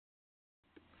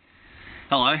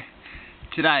Hello.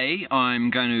 Today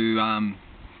I'm going to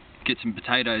get some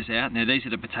potatoes out. Now these are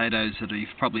the potatoes that you've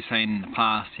probably seen in the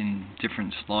past in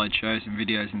different slideshows and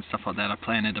videos and stuff like that. I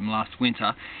planted them last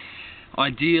winter.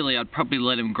 Ideally I'd probably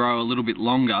let them grow a little bit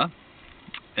longer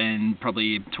and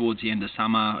probably towards the end of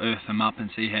summer earth them up and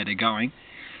see how they're going.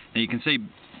 Now you can see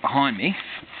behind me,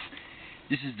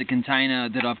 this is the container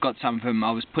that I've got some of them.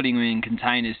 I was putting them in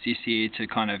containers this year to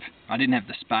I didn't have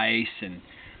the space and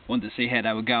wanted to see how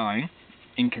they were going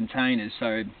in containers,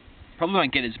 so probably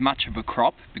won't get as much of a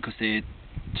crop because they're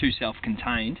too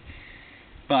self-contained,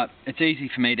 but it's easy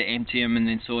for me to empty them and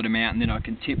then sort them out, and then I'll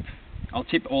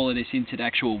tip all of this into the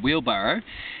actual wheelbarrow,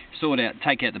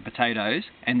 take out the potatoes,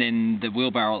 and then the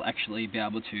wheelbarrow will actually be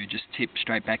able to just tip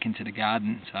straight back into the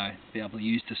garden, so be able to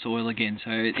use the soil again.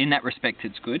 So in that respect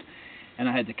it's good. And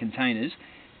I had the containers.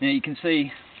 Now you can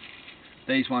see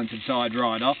these ones have died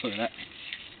right off of that.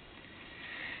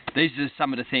 These are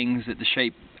some of the things that the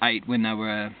sheep ate when they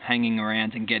were hanging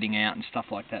around and getting out and stuff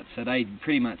like that. So they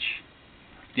pretty much,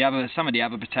 some of the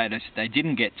other potatoes that they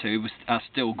didn't get to are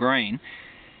still green,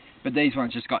 but these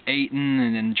ones just got eaten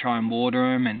and then try and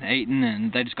water them and eaten,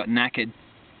 and they just got knackered.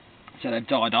 So they've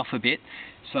died off a bit.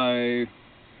 So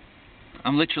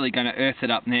I'm literally going to earth it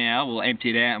up now. We'll empty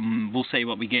it out and we'll see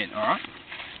what we get, alright?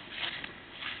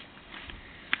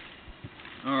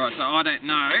 Alright, so I don't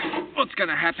know what's going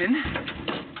to happen.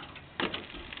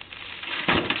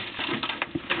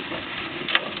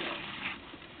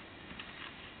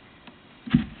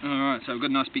 Alright, so I've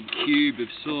got a nice big cube of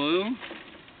soil.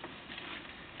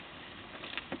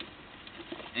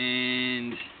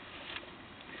 And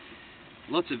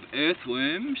lots of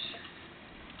earthworms.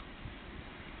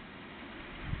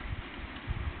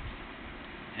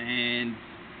 And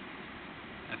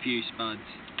a few spuds.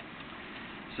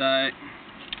 So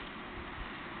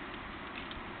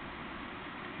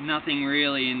nothing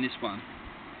really in this one.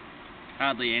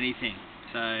 Hardly anything.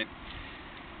 So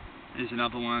there's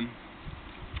another one.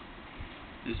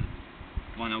 There's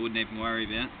one I wouldn't even worry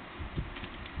about.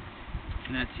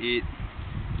 And that's it.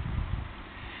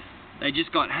 They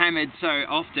just got hammered so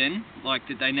often, like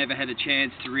that they never had a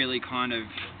chance to really kind of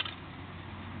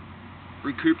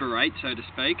recuperate, so to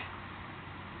speak.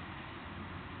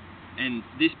 And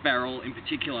this barrel in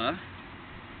particular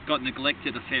got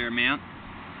neglected a fair amount,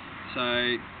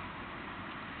 so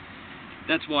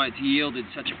that's why it's yielded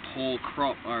such a poor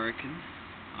crop, I reckon.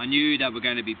 I knew they were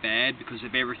going to be bad because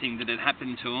of everything that had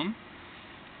happened to them,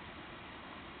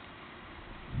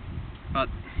 but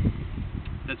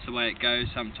that's the way it goes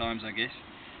sometimes, I guess.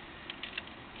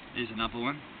 There's another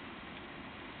one.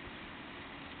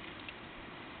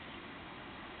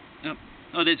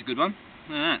 Oh, there's a good one.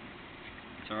 Look at that.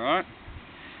 It's alright.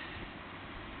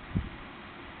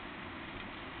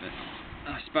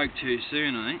 But I spoke too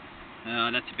soon, I think.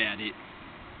 That's about it.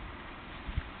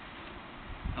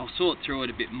 I'll sort through it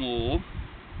a bit more,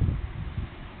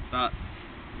 but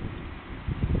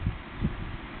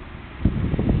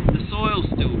the soil's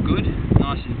still good,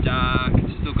 nice and dark.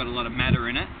 It's still got a lot of matter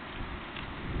in it,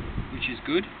 which is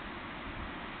good.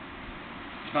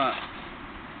 But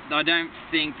I don't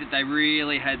think that they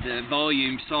really had the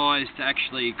volume size to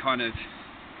actually kind of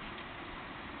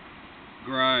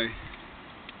grow.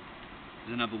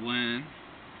 There's another worm.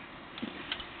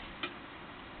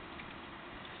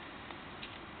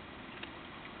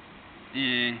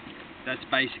 Yeah, that's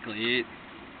basically it.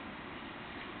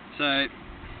 So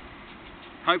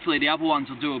hopefully the other ones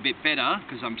will do a bit better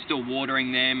because I'm still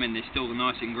watering them and they're still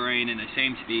nice and green and they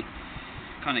seem to be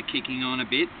kind of kicking on a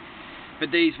bit.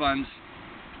 But these ones,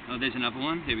 oh, there's another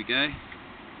one. There we go.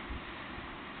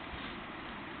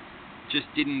 Just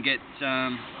didn't get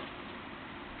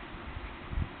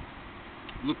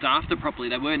looked after properly.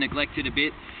 They were neglected a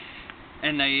bit,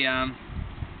 and they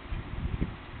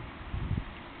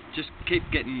just keep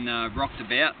getting rocked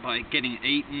about by getting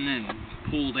eaten and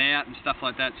pulled out and stuff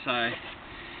like that. So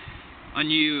I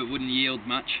knew it wouldn't yield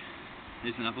much.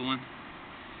 There's another one.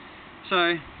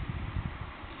 So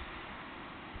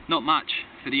not much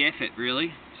for the effort,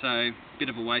 really. So bit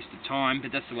of a waste of time,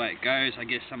 but that's the way it goes. I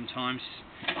guess sometimes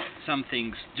some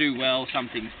things do well, some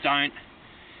things don't,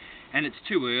 and it's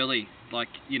too early. Like,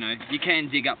 you know, you can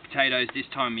dig up potatoes this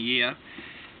time of year,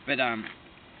 but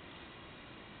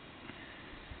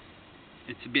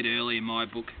it's a bit early in my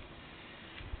book.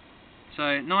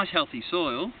 So nice healthy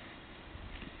soil.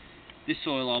 This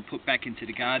soil I'll put back into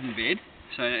the garden bed,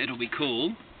 so it'll be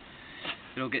cool.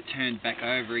 It'll get turned back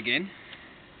over again.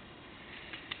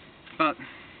 But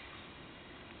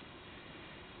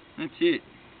that's it.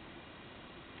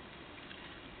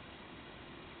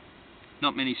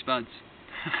 Not many spuds.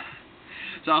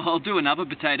 So I'll do another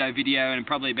potato video in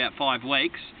probably about 5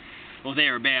 weeks, or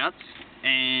thereabouts,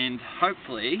 and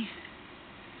hopefully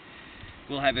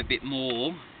we'll have a bit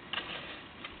more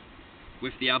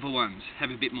with the other ones,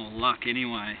 have a bit more luck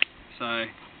anyway. So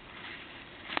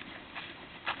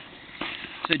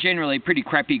generally pretty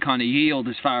crappy kind of yield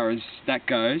as far as that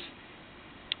goes.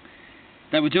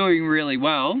 They were doing really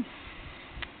well,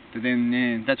 but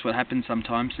then that's what happens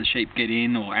sometimes. The sheep get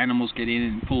in, or animals get in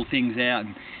and pull things out,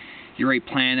 and you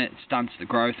replant it, it stunts the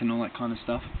growth and all that kind of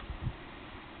stuff.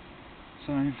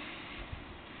 So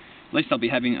at least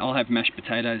I'll have mashed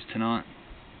potatoes tonight,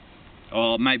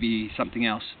 or maybe something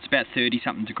else. It's about 30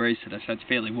 something degrees today, so it's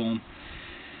fairly warm,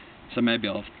 so maybe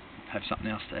I'll have something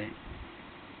else to eat.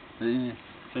 But yeah,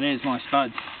 so there's my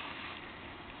spuds.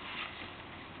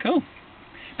 Cool.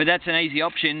 But that's an easy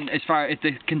option. As far if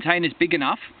the container's big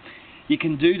enough, you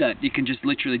can do that. You can just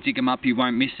literally dig them up. You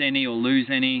won't miss any or lose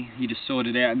any. You just sort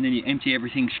it out, and then you empty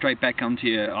everything straight back onto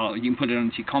your. You can put it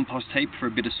onto your compost heap for a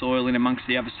bit of soil in amongst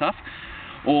the other stuff,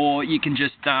 or you can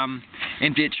just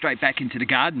empty it straight back into the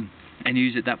garden and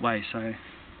use it that way. So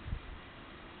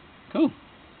cool.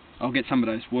 I'll get some of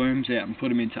those worms out and put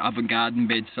them into other garden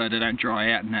beds so they don't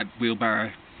dry out in that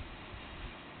wheelbarrow.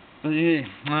 But yeah,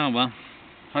 oh well.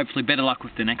 Hopefully better luck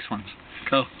with the next ones.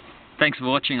 Cool. Thanks for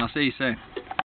watching. I'll see you soon.